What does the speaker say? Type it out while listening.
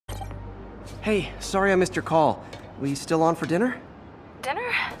Hey, sorry I missed your call. We still on for dinner?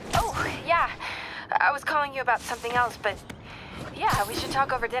 Dinner? Oh, yeah. I was calling you about something else, but yeah, we should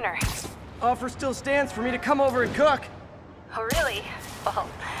talk over dinner. Offer still stands for me to come over and cook. Oh, really? Well,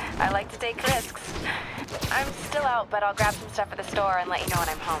 I like to take risks. I'm still out, but I'll grab some stuff at the store and let you know when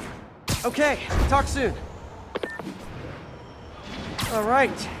I'm home. Okay, talk soon. All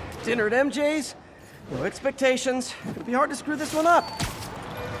right, dinner at MJ's. No expectations. It'd be hard to screw this one up.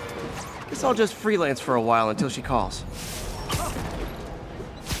 Guess I'll just freelance for a while until she calls.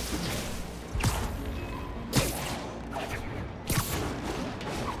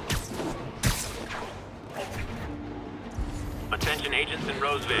 Attention agents in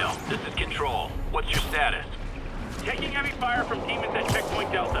Roseville. This is Control. What's your status? Taking heavy fire from demons at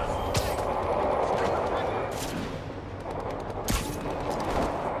Checkpoint Delta.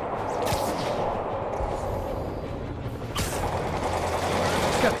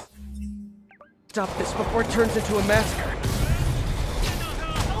 Gotta stop this before it turns into a massacre.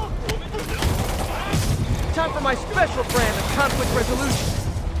 Time for my special brand of conflict resolution.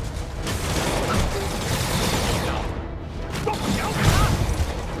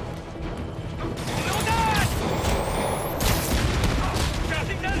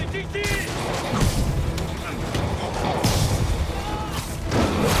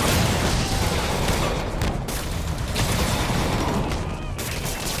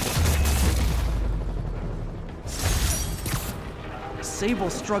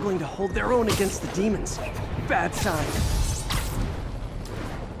 Sable's struggling to hold their own against the demons. Bad sign.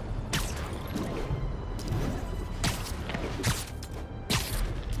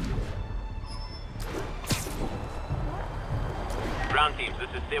 Ground teams, this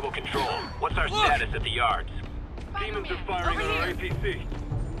is Sable Control. What's our status at the yards? Demons are firing on our APC.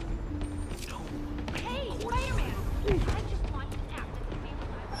 Hey, Spider-Man! I just want to tap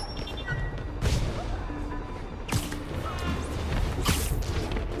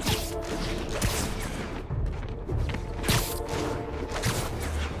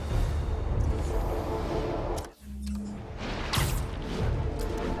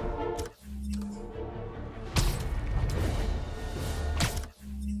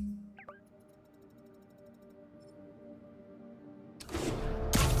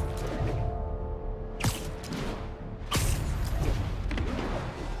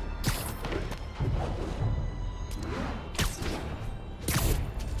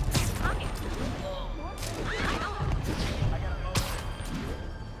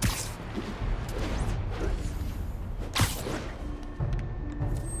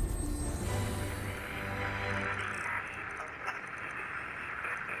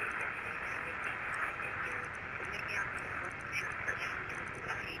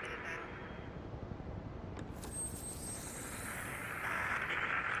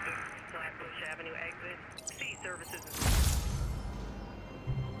Avenue exit. C services.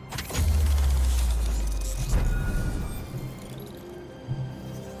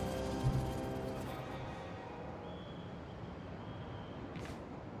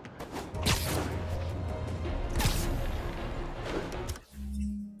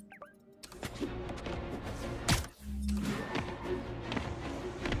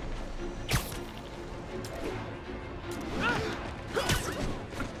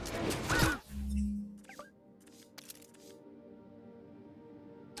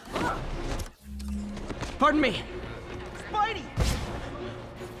 Pardon me. Spidey!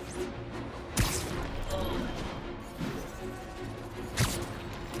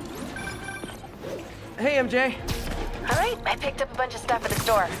 Hey, MJ. All right, I picked up a bunch of stuff at the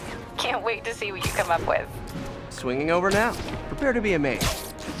store. Can't wait to see what you come up with. Swinging over now. Prepare to be amazed.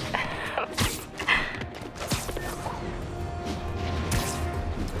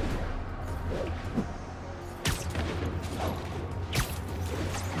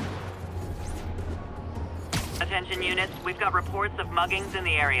 Attention units, we've got reports of muggings in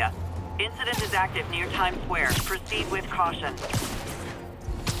the area. Incident is active near Times Square. Proceed with caution.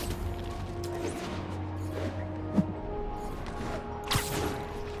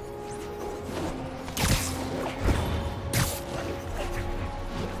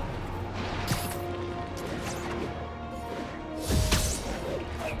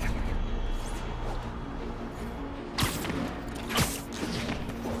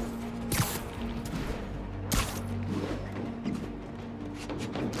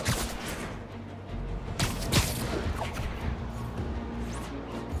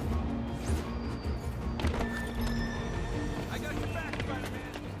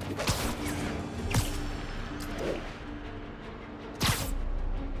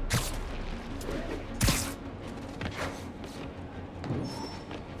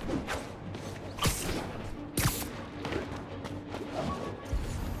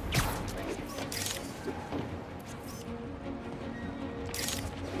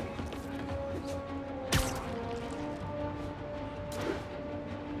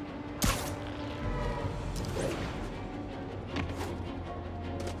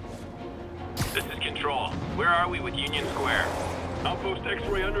 Control. Where are we with Union Square? Outpost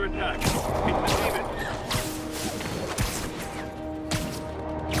X-ray under attack. It's the demons.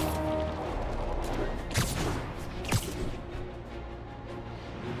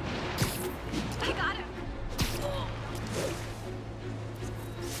 I got him.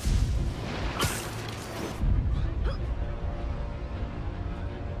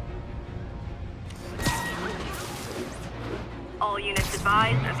 All units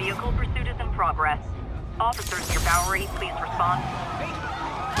advised, a vehicle pursuit is in progress. Officers near Bowery, please respond.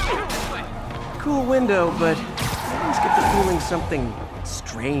 Cool window, but I always get the feeling something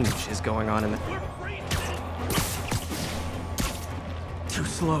strange is going on in the... Too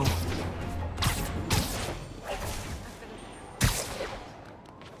slow.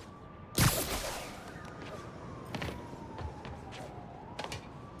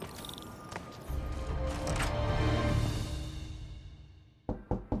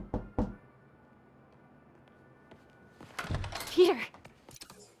 Peter!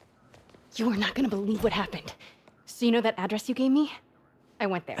 You are not gonna believe what happened. So you know that address you gave me? I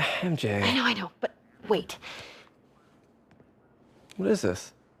went there. MJ. I know, but wait. What is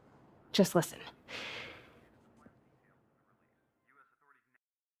this? Just listen.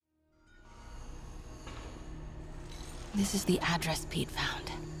 This is the address Pete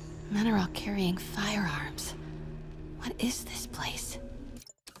found. Men are all carrying firearms. What is this place?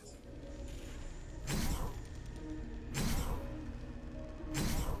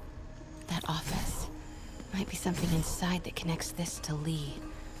 That office. Might be something inside that connects this to Lee.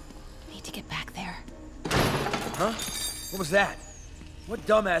 Need to get back there. Huh? What was that? What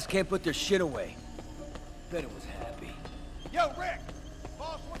dumbass can't put their shit away? Bet it was happy. Yo, Rick!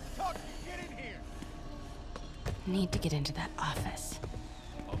 Boss wants to talk to you. Get in here! Need to get into that office.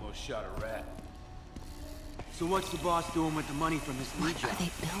 Almost shot a rat. So what's the boss doing with the money from this Lee What are job?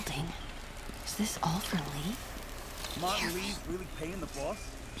 they building? Is this all for Lee? Martin Lee's really paying the boss?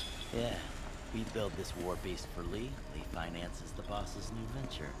 Yeah, we build this war beast for Lee. Lee finances the boss's new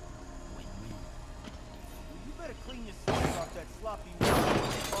venture. Win-win. You better clean your socks off that sloppy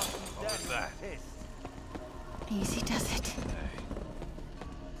What was that? Easy does it.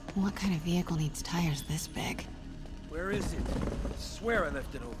 What kind of vehicle needs tires this big? Where is it? I swear I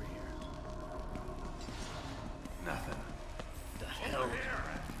left it over here. Nothing. The hell?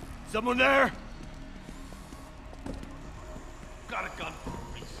 Someone there? Got a gun for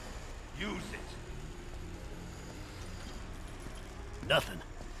a reason. Use it. Nothing.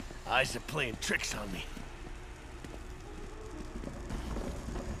 Eyes are playing tricks on me.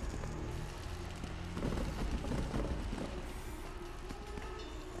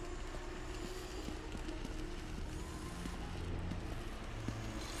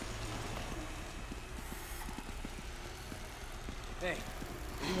 Hey,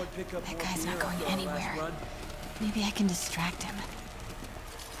 anyone pick up That more guy's beer not going after our last anywhere. run? Maybe I can distract him.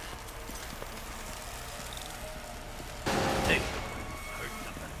 Hey, heard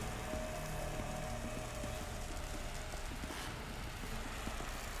nothing.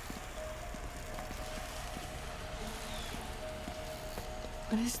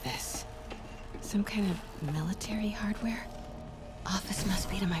 What is this? Some kind of military hardware? Office must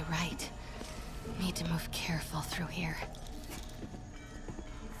be to my right. Need to move careful through here.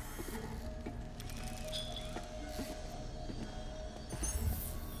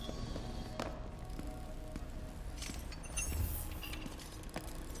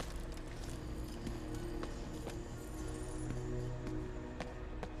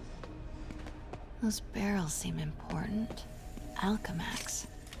 Those barrels seem important. Alchemax.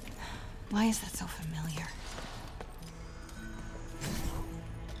 Why is that so familiar?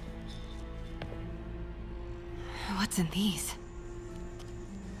 What's in these?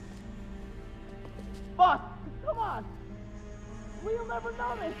 Boss, come on! We'll never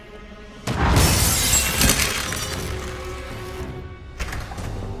know this!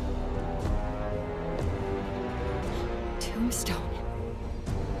 Tombstone.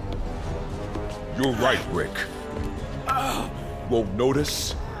 You're right, Rick. Won't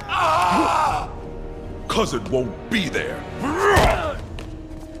notice? Cause it won't be there. God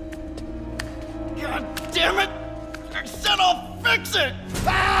damn it! I said I'll fix it!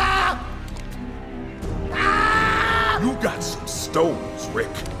 You got some stones, Rick.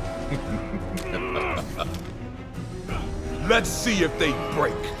 Let's see if they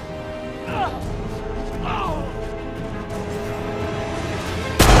break.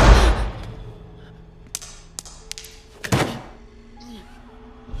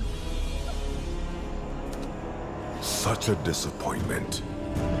 Such a disappointment.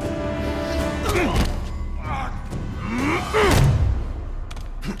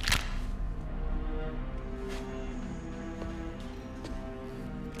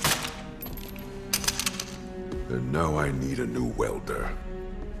 a new welder.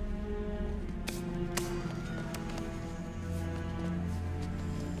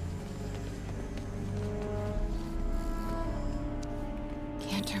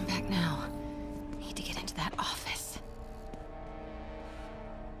 Can't turn back now. Need to get into that office.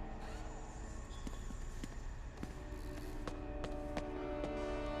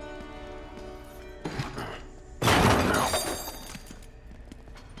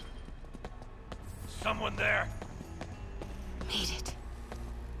 Someone there? Made it.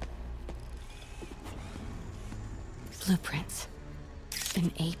 Blueprints. An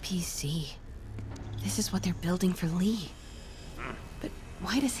APC. This is what they're building for Lee. But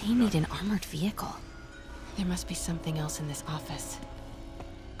why does he need an armored vehicle? There must be something else in this office.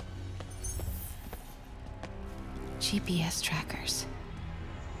 GPS trackers.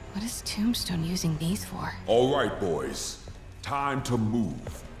 What is Tombstone using these for? All right, boys. Time to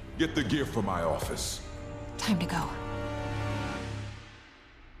move. Get the gear from my office. Time to go.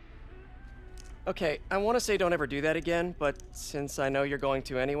 Okay, I want to say don't ever do that again, but since I know you're going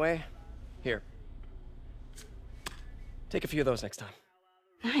to anyway, here. Take a few of those next time.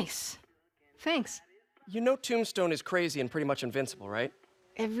 Nice. Thanks. You know Tombstone is crazy and pretty much invincible, right?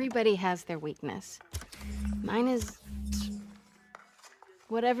 Everybody has their weakness. Mine is...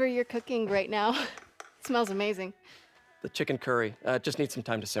 whatever you're cooking right now. It smells amazing. The chicken curry. Just needs some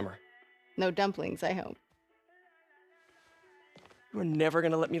time to simmer. No dumplings, I hope. You're never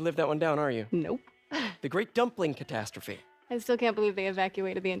gonna let me live that one down, are you? Nope. The Great Dumpling Catastrophe. I still can't believe they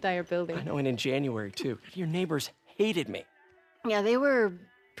evacuated the entire building. I know, and in January, too. Your neighbors hated me. Yeah, they were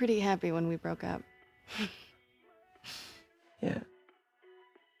pretty happy when we broke up. Yeah.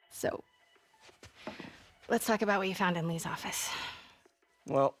 So, let's talk about what you found in Lee's office.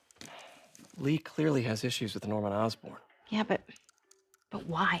 Well, Lee clearly has issues with Norman Osborn. Yeah, but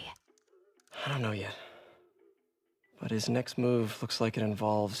why? I don't know yet. But his next move looks like it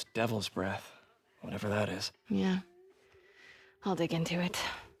involves Devil's Breath, whatever that is. Yeah. I'll dig into it.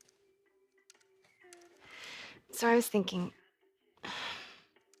 So I was thinking,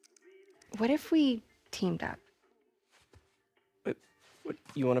 what if we teamed up? What,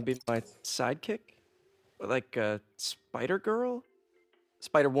 you want to be my sidekick? Like a Spider Girl?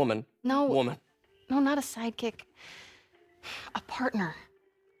 Spider Woman? No. Woman. No, not a sidekick. A partner.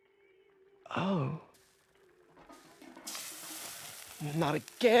 Oh. Not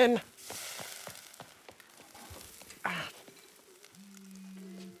again.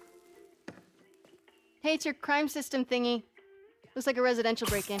 Hey, it's your crime system thingy. Looks like a residential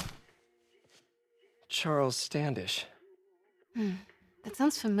break-in. Charles Standish. That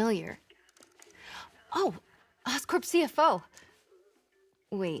sounds familiar. Oh, Oscorp CFO.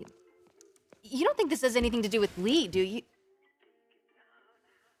 Wait. You don't think this has anything to do with Lee, do you?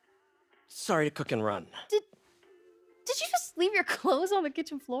 Sorry to cook and run. Did you just leave your clothes on the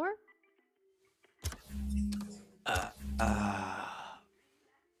kitchen floor?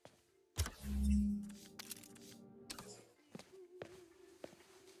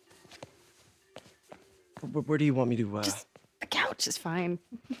 Where do you want me to, Just the couch is fine.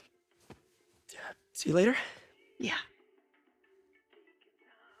 See you later? Yeah.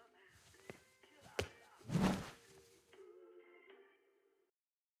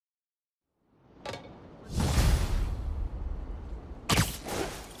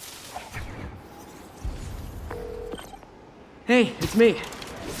 Hey, it's me.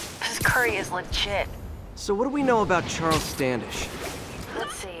 This curry is legit. So what do we know about Charles Standish?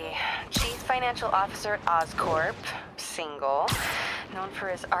 Let's see. Chief Financial Officer at Oscorp. Single. Known for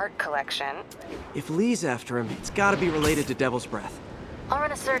his art collection. If Lee's after him, it's gotta be related to Devil's Breath. I'll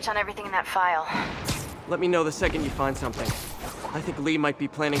run a search on everything in that file. Let me know the second you find something. I think Lee might be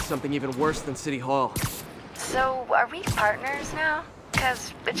planning something even worse than City Hall. So, are we partners now?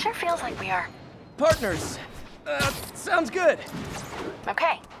 Because it sure feels like we are. Partners! Sounds good.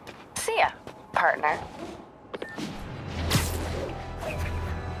 Okay. See ya, partner.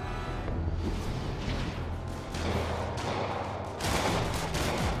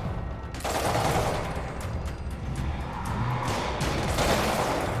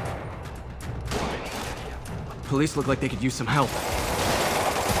 Police look like they could use some help.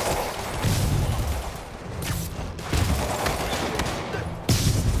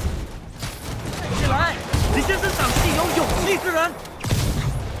 起来！你先生长是有勇气之人。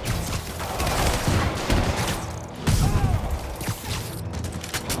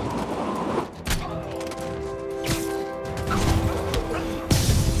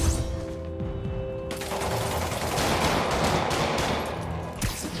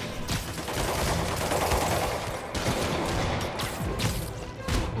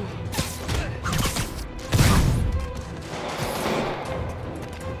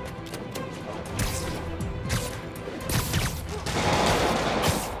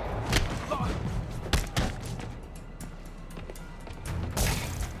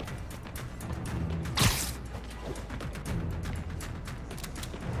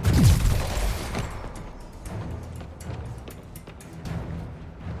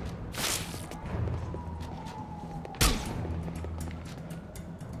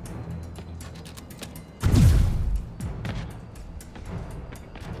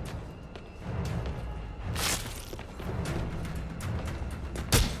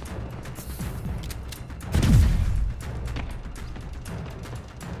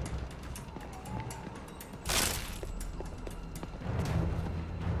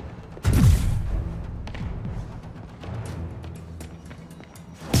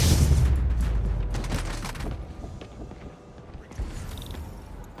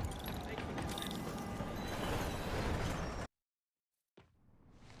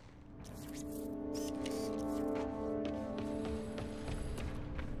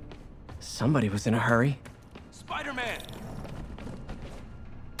Somebody was in a hurry. Spider-Man!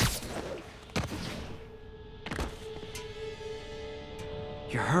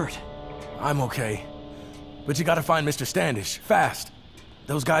 You're hurt. I'm okay. But you gotta find Mr. Standish, fast.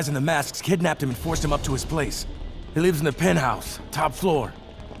 Those guys in the masks kidnapped him and forced him up to his place. He lives in the penthouse, top floor.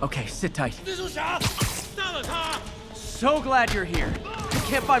 Okay, sit tight. So glad you're here. I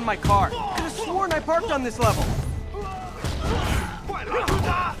can't find my car. I could have sworn I parked on this level.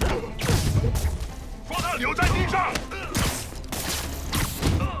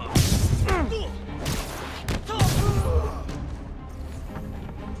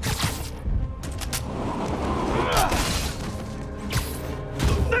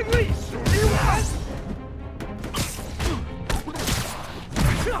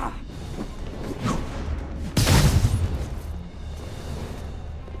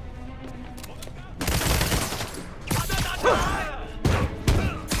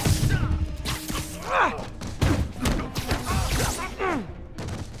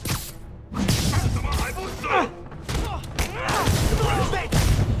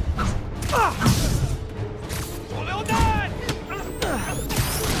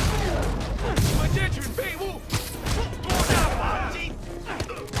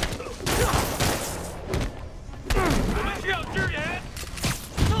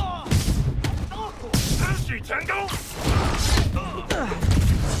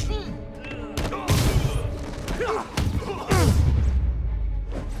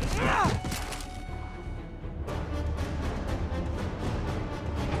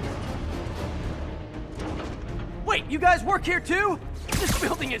 Wait, you guys work here too? This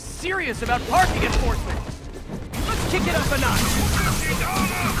building is serious about parking enforcement. Let's kick it up a notch.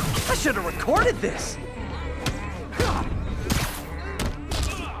 I should have recorded this.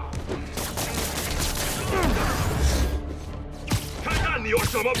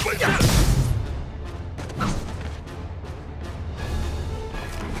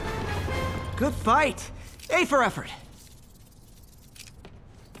 Good fight. A for effort.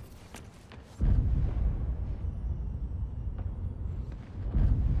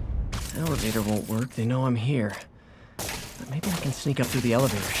 Elevator won't work. They know I'm here. But maybe I can sneak up through the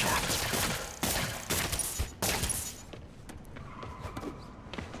elevator shaft.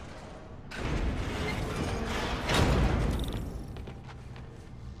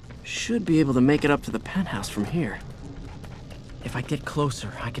 Should be able to make it up to the penthouse from here. If I get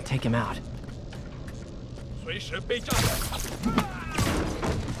closer, I can take him out. 随时被炸弹。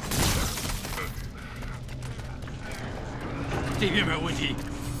这边没有问题。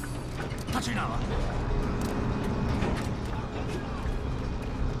他去哪了？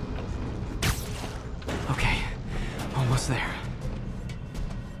 Okay, almost there.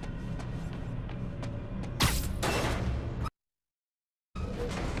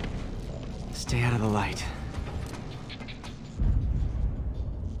 Stay out of the light.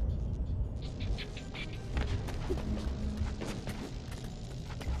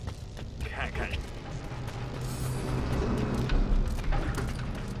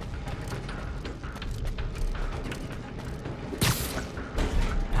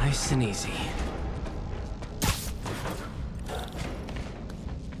 Nice and easy.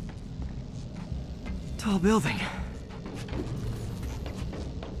 Tall building.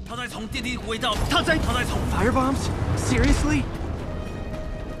 他在从电梯轨道，他在从 Firebombs? Seriously?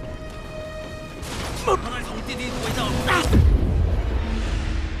 他在从电梯轨道。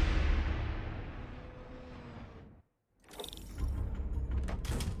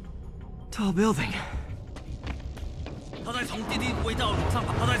 Tall building. 他在从电梯轨道上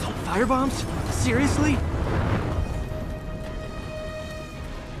跑，他在从 Firebombs? Seriously?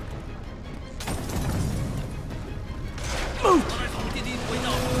 Move! 他在从电梯轨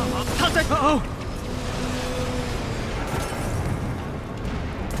道上跑，他在 Uh-oh!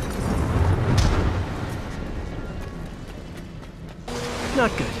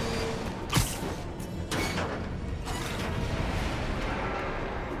 Not good.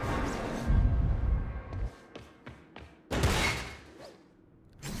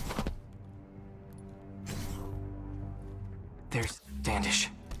 There's Standish.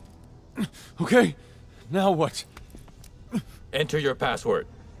 Okay, now what? Enter your password.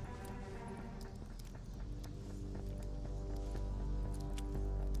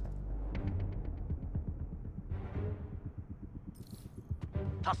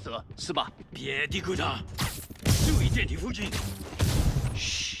 他死了是吧？别低估他，注意电梯附近。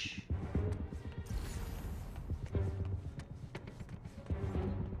嘘。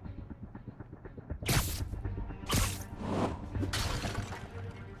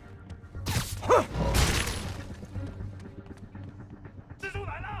 蜘蛛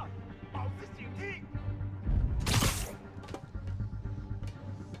来了，把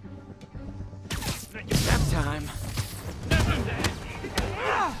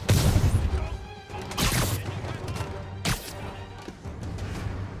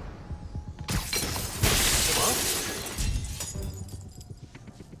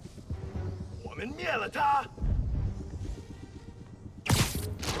灭了他！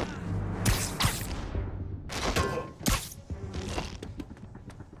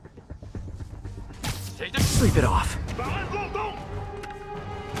 Sleep it off. 把按入动！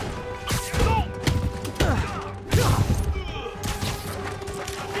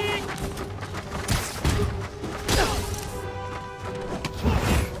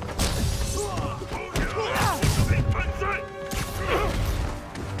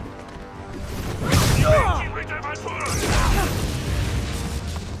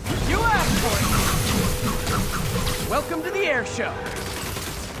 You asked for it. Welcome to the air show.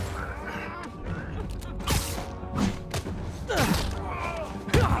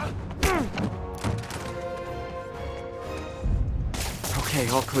 Okay,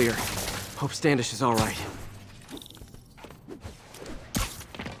 all clear. Hope Standish is all right.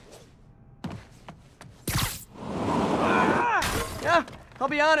 Yeah, I'll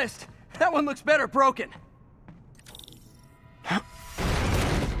be honest. That one looks better broken.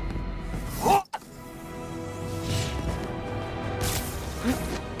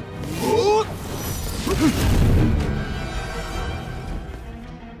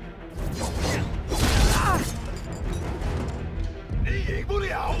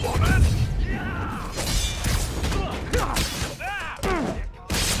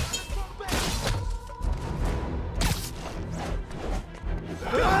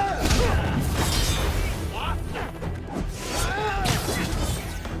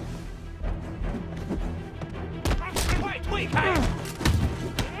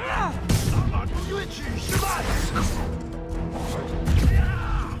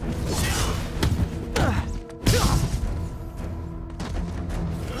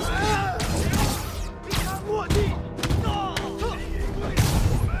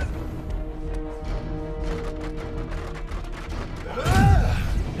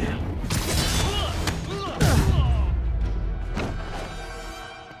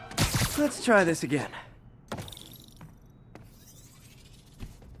 Let's try this again.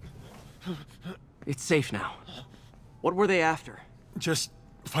 It's safe now. What were they after? Just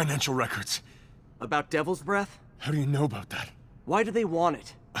financial records. About Devil's Breath? How do you know about that? Why do they want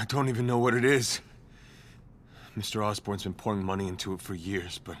it? I don't even know what it is. Mr. Osborn's been pouring money into it for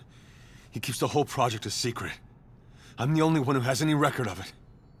years, but he keeps the whole project a secret. I'm the only one who has any record of it.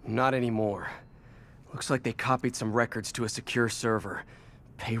 Not anymore. Looks like they copied some records to a secure server.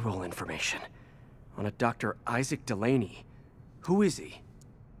 Payroll information. On a Dr. Isaac Delaney. Who is he?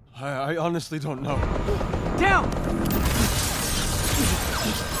 I honestly don't know. Down!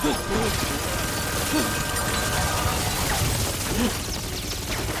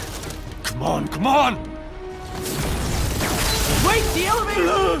 Come on, come on! Wait, the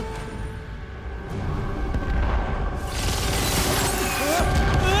elevator!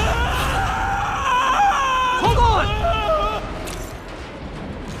 Hold on!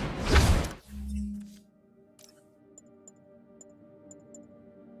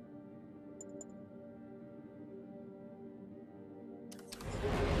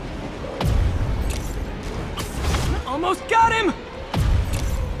 Almost got him!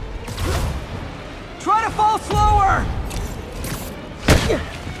 Try to fall slower!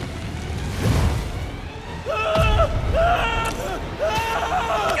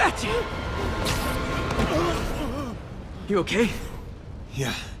 Gotcha! You okay?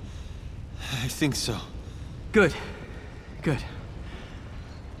 Yeah, I think so. Good. Good.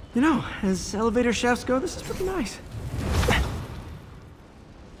 You know, as elevator shafts go, this is pretty nice.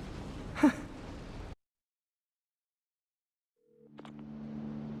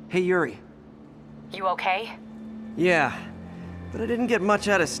 Hey, Yuri. You okay? Yeah, but I didn't get much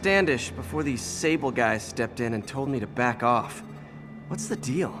out of Standish before these Sable guys stepped in and told me to back off. What's the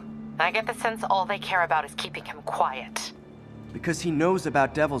deal? I get the sense all they care about is keeping him quiet. Because he knows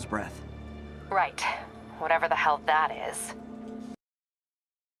about Devil's Breath. Right. Whatever the hell that is.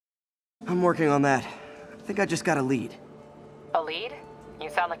 I'm working on that. I think I just got a lead. A lead? You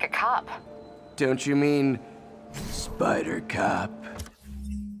sound like a cop. Don't you mean... Spider Cop?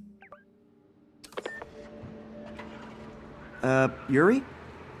 Yuri?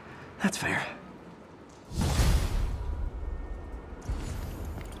 That's fair.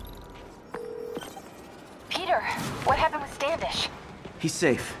 Peter, what happened with Standish? He's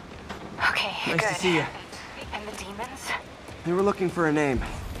safe. Okay, Nice good. to see you. And the demons? They were looking for a name.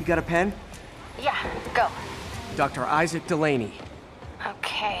 You got a pen? Yeah, go. Dr. Isaac Delaney.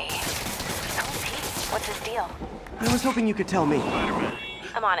 Okay. Oh, Pete, what's his deal? I was hoping you could tell me.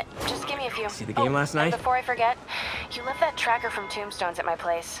 I'm on it. Just give me a few. See the game last night? And before I forget, you left that tracker from Tombstones at my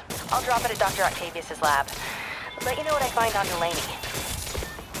place. I'll drop it at Dr. Octavius's lab. Let you know what I find on Delaney.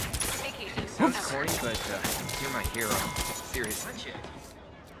 Sounds corny, but you're my hero. Seriously.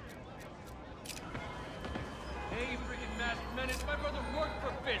 Hey, freaking masked menace, my brother worked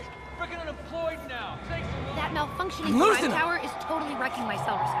for Fisk. Freaking unemployed now. Thanks a lot. That malfunctioning Losing crime it. tower is totally wrecking my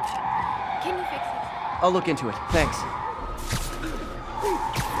cell reception. Can you fix it? I'll look into it. Thanks.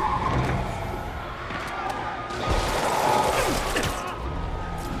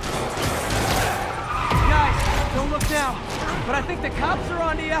 Guys, don't look now. But I think the cops are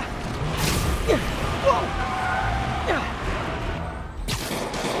onto ya. If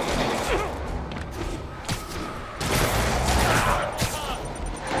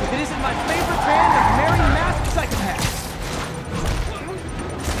it isn't my favorite band of merry masked psychopaths.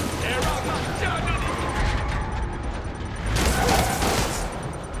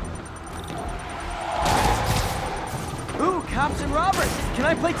 Ooh, cops and robbers. Can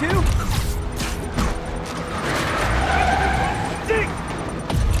I play too?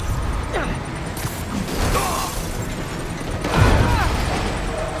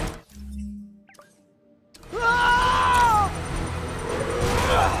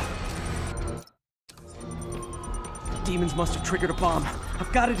 Demons must have triggered a bomb.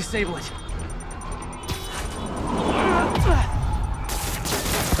 I've got to disable it.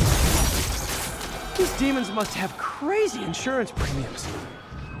 These demons must have crazy insurance premiums.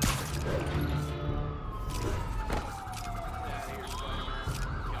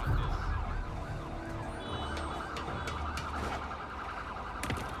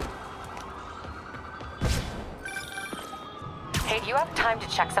 Hey, do you have time to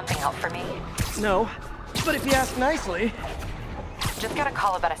check something out for me? No, but if you ask nicely. Just got a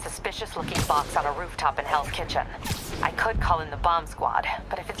call about a suspicious-looking box on a rooftop in Hell's Kitchen. I could call in the bomb squad,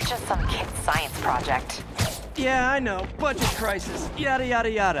 but if it's just some kid's science project... Yeah, I know. Budget crisis. Yada, yada,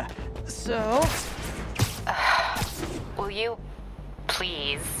 yada. So? Will you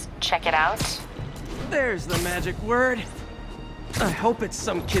please check it out? There's the magic word. I hope it's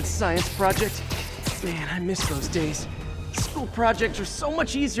some kid's science project. Man, I miss those days. School projects are so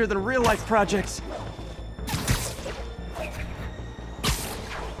much easier than real-life projects.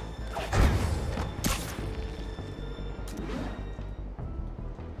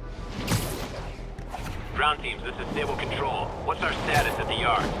 Ground teams, this is Stable Control. What's our status at the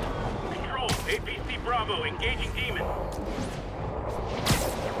yard? Control, APC Bravo, engaging demon.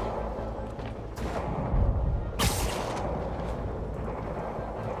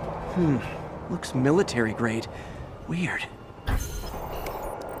 Looks military grade. Weird.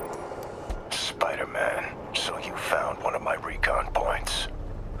 Spider-Man, so you found one of my recon points.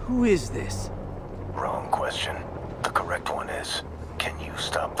 Who is this? Wrong question. The correct one is, can you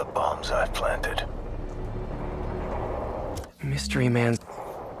stop the bombs I've planted? Mystery Man.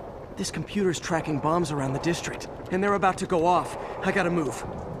 This computer's tracking bombs around the district, and they're about to go off. I gotta move.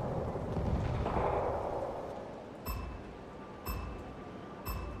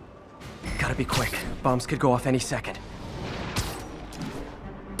 Gotta be quick. Bombs could go off any second.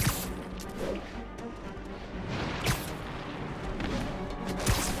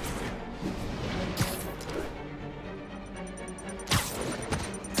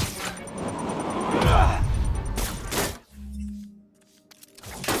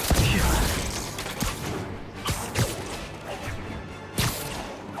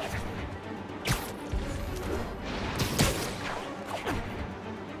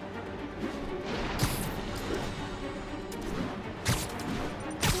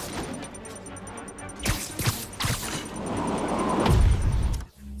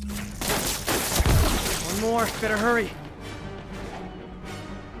 More, better hurry.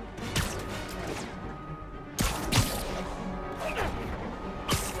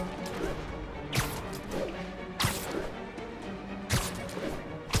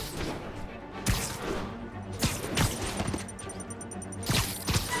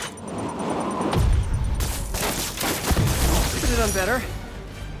 Could have done better.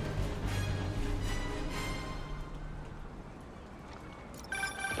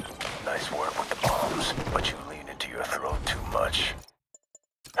 Nice work with the bombs, but you lean into your throat too much.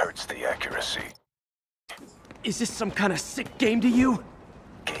 Hurts the accuracy. Is this some kind of sick game to you?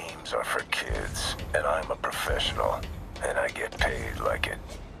 Games are for kids, and I'm a professional, and I get paid like it.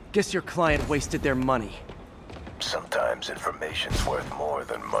 Guess your client wasted their money. Sometimes information's worth more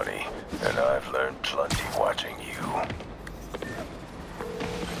than money, and I've learned plenty watching you.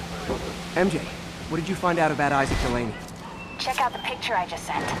 MJ, what did you find out about Isaac Delaney? Check out the picture I just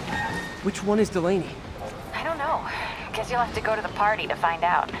sent. Which one is Delaney? I don't know. Guess you'll have to go to the party to find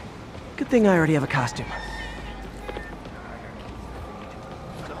out. Good thing I already have a costume.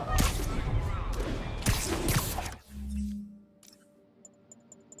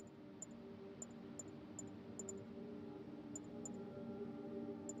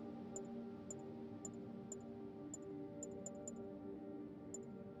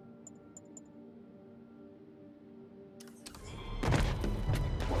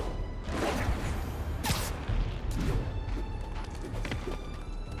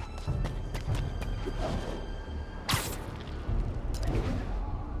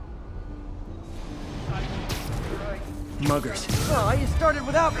 muggers. Oh, you started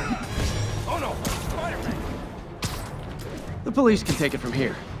without me. Oh no, Spider-Man! The police can take it from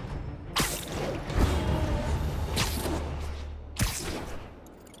here.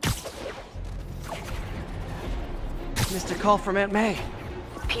 Missed a call from Aunt May.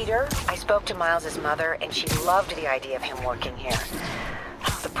 Peter, I spoke to Miles's mother, and she loved the idea of him working here.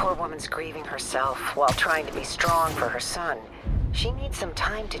 The poor woman's grieving herself while trying to be strong for her son. She needs some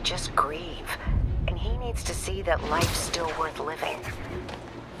time to just grieve, and he needs to see that life's still worth living.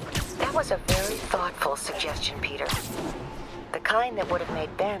 That was a very thoughtful suggestion, Peter. The kind that would have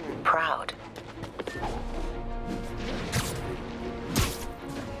made Ben proud.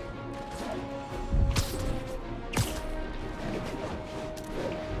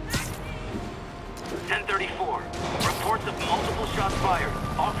 Reports of multiple shots fired.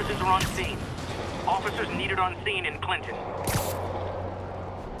 Officers are on scene. Officers needed on scene in Clinton.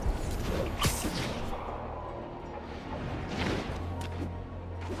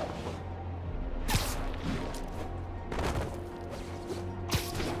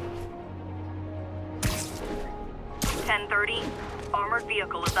 Armored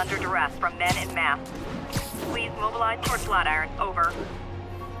vehicle is under duress from men in masks. Please mobilize towards Flatiron. Over.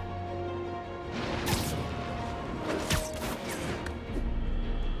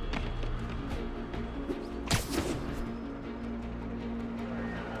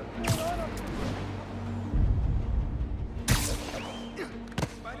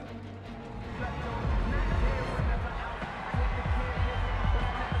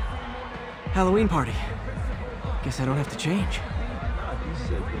 Halloween party. Guess I don't have to change.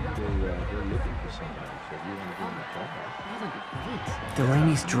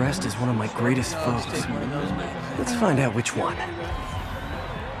 Delaney's dressed as one of my greatest foes. Let's find out which one.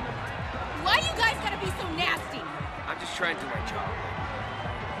 Why you guys gotta be so nasty? I'm just trying to do my job.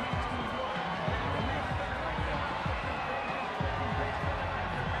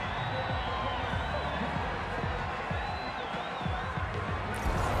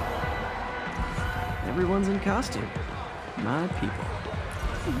 Everyone's in costume. My people.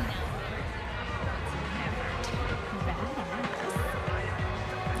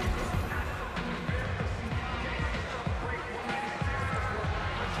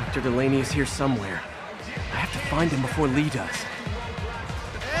 Dr. Delaney is here somewhere. I have to find him before Lee does.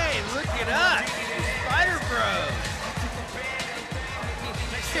 Hey, look at us! Spider-Bros!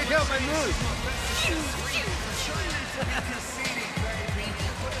 Check out my moves!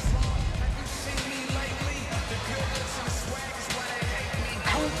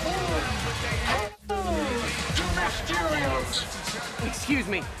 Excuse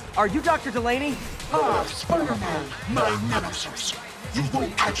me, are you Dr. Delaney? Ah, Spider-Man, my nemesis. You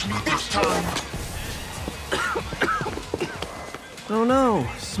won't catch me this time. Oh no,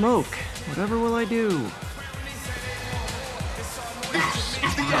 smoke. Whatever will I do? This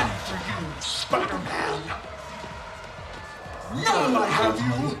is the end for you, Spider-Man. Now I have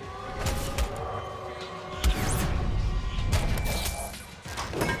you.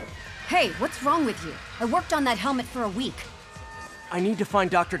 Hey, what's wrong with you? I worked on that helmet for a week. I need to find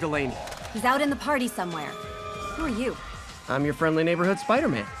Dr. Delaney. He's out in the party somewhere. Who are you? I'm your friendly neighborhood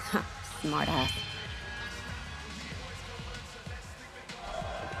Spider-Man. Smart ass.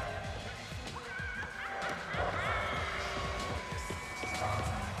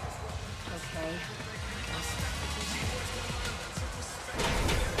 Okay.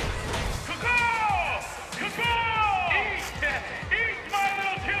 Eat, my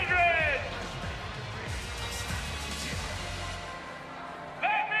little children!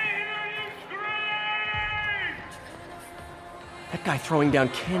 Let me hear you scream! That guy throwing down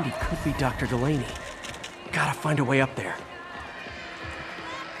candy could be Dr. Delaney. Gotta find a way up there.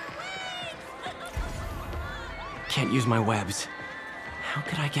 Can't use my webs. How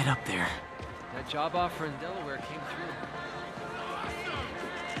could I get up there? That job offer in Delaware came through.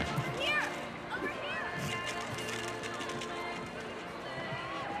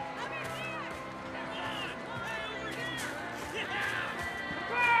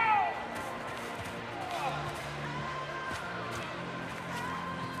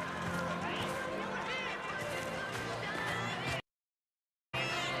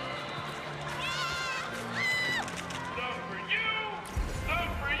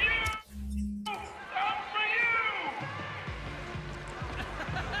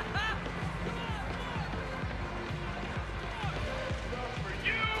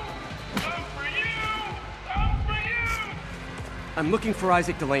 I'm looking for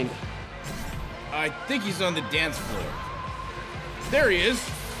Isaac Delaney. I think he's on the dance floor. There he is!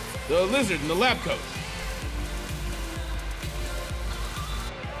 The lizard in the lab coat.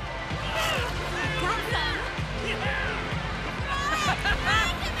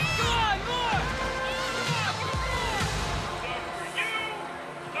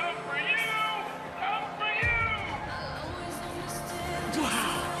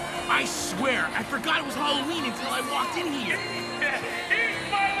 swear, I forgot it was Halloween until I walked in here. Eat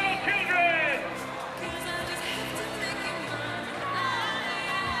my little children!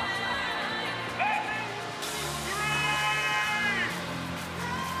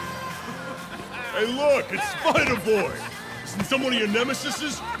 Hey, look, it's Spider-Boy. Isn't someone of your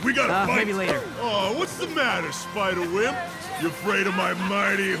nemesises? We gotta fight. Maybe later. Oh, what's the matter, Spider-Wimp? You afraid of my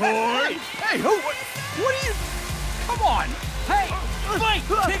mighty horn? Hey, who? What are you? Come on! Hey! Fight!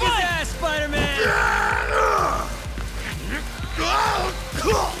 Kick his ass, Spider-Man!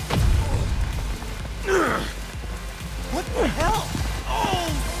 What the hell? Oh,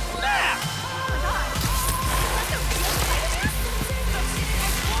 snap!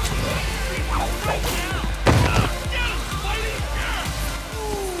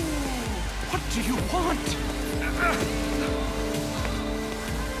 What do you want?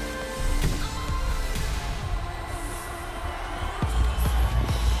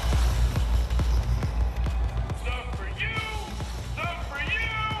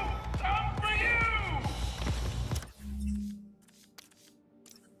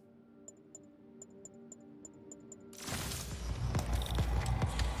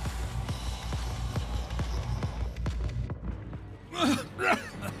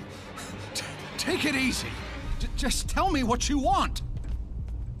 Take it easy. Just tell me what you want.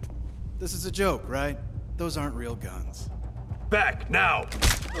 This is a joke, right? Those aren't real guns. Back, now!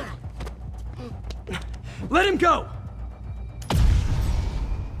 Let him go!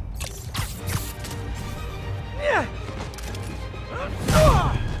 Yeah!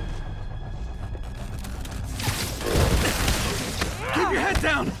 Keep your head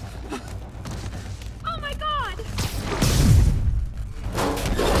down! Oh my god!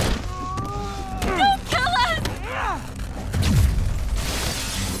 Don't kill us!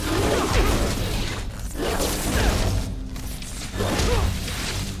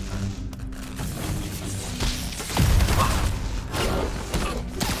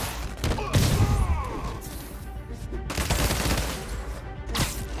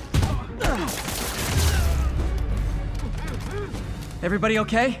 Everybody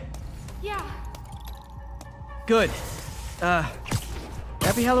okay? Yeah. Good.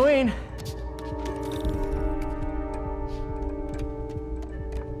 Happy Halloween.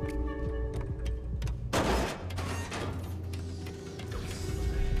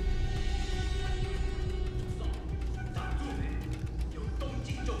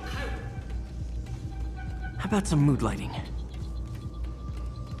 How about some mood lighting?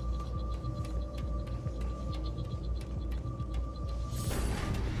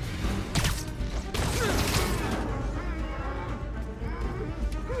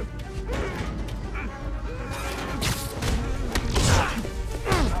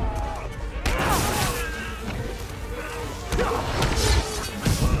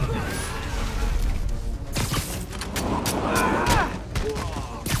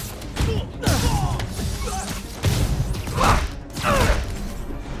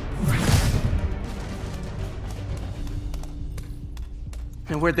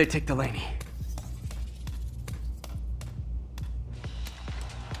 And where'd they take Delaney?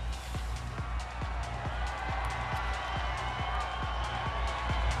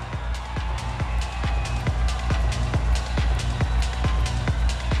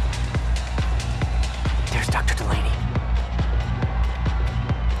 There's Dr. Delaney.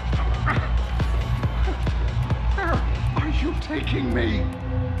 Where are you taking me?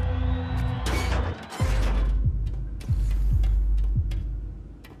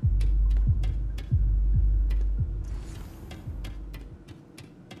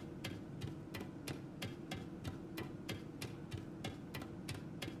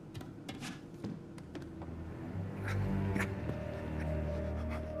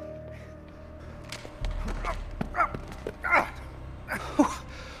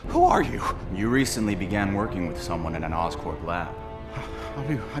 Who are you? You recently began working with someone in an Oscorp lab.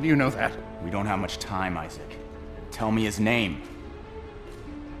 How do you know that? We don't have much time, Isaac. Tell me his name.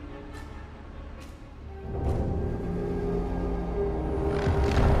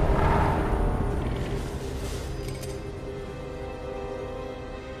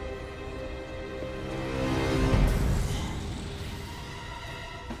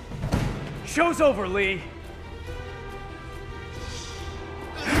 Show's over, Lee.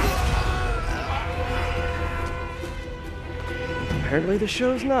 Apparently the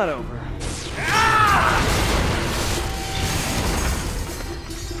show's not over.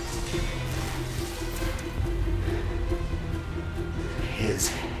 His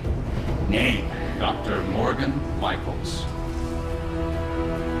name, Dr. Morgan Michaels.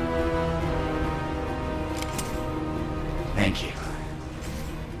 Thank you.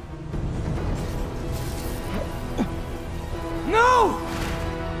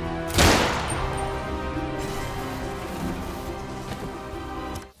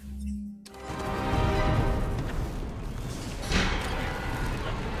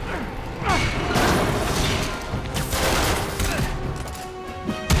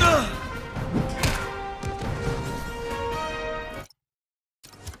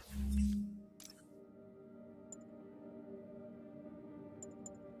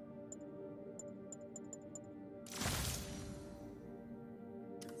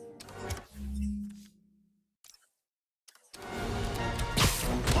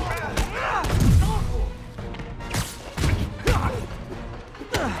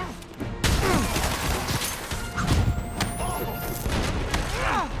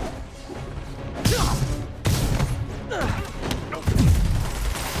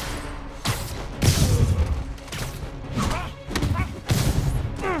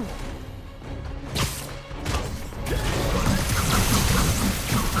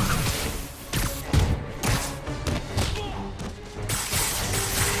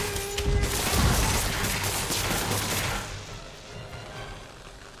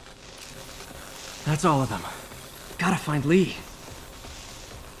 That's all of them. Gotta find Lee.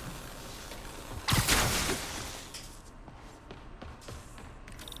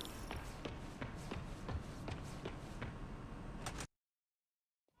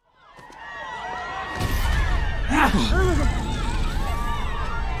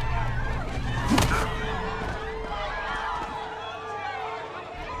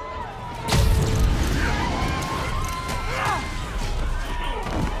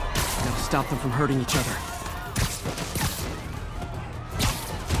 Stop them from hurting each other.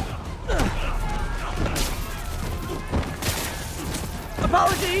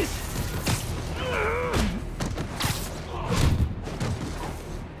 Apologies!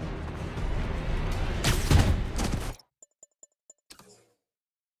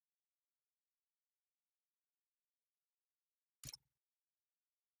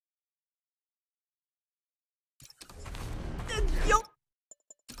 You'll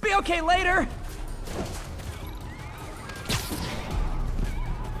be okay later!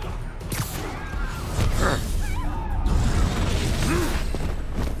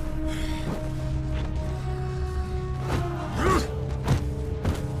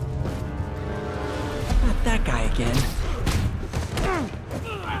 Not that guy again.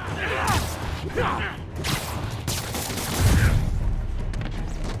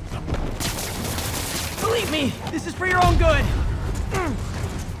 Believe me, this is for your own good.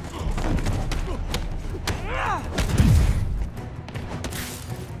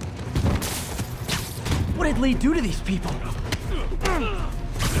 What did Lee do to these people?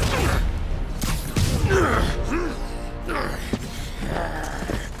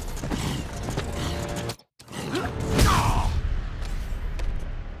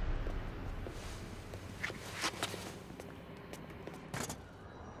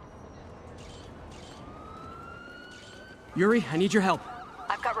 Yuri, I need your help.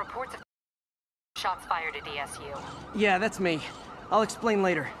 I've got reports of shots fired at ESU. Yeah, that's me. I'll explain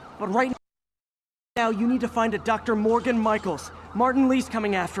later. But right now, you need to find a Dr. Morgan Michaels. Martin Lee's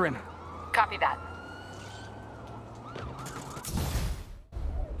coming after him. Copy that.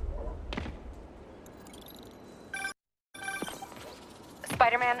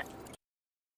 Spider-Man,